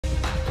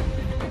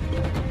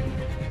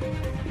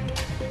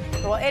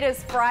Well, it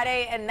is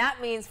Friday, and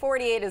that means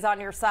 48 is on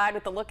your side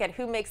with a look at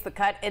who makes the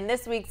cut in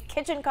this week's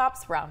Kitchen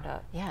Cops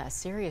Roundup. Yeah,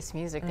 serious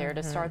music there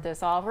to start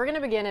this off. We're going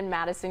to begin in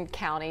Madison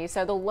County.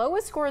 So the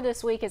lowest score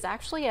this week is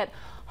actually at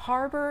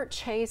Harbor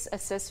Chase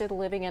Assisted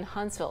Living in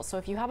Huntsville. So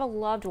if you have a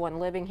loved one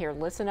living here,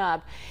 listen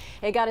up.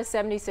 It got a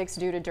 76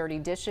 due to dirty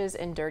dishes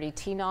and dirty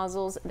tea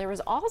nozzles. There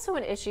was also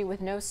an issue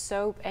with no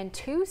soap and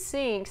 2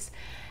 sinks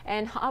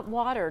and hot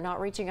water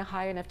not reaching a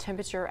high enough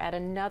temperature at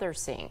another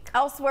sink.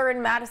 Elsewhere in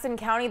Madison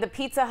County, the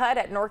Pizza Hut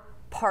at North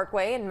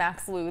Parkway and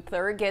Max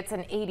Luther gets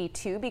an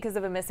 82 because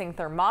of a missing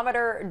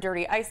thermometer,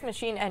 dirty ice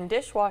machine, and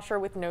dishwasher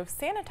with no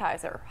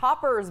sanitizer.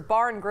 Hopper's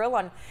Bar and Grill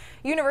on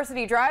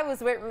University Drive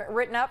was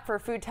written up for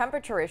food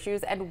temperature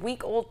issues and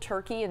week-old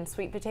turkey and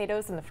sweet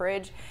potatoes in the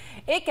fridge.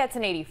 It gets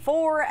an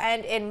 84,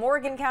 and in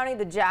Morgan County,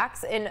 the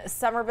Jack's in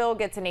Somerville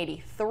gets an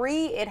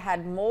 83. It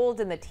had mold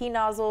in the tea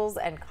nozzles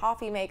and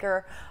coffee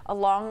maker,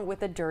 along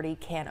with a dirty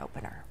can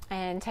opener.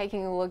 And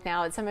taking a look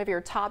now at some of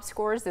your top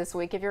scores this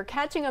week. If you're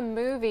catching a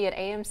movie at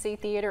AMC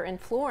Theater in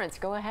Florence,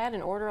 go ahead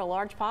and order a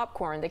large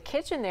popcorn. The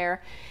Kitchen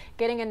there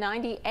getting a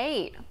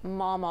 98.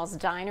 Mama's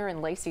Diner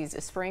in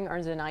Lacey's Spring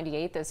earns a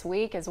 98 this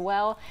week as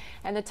well.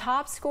 And the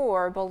top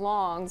score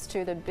belongs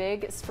to the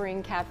Big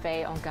Spring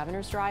Cafe on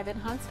Governor's Drive in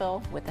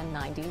Huntsville with a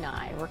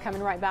 99. We're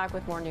coming right back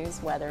with more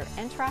news, weather,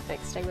 and traffic.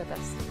 Stay with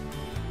us.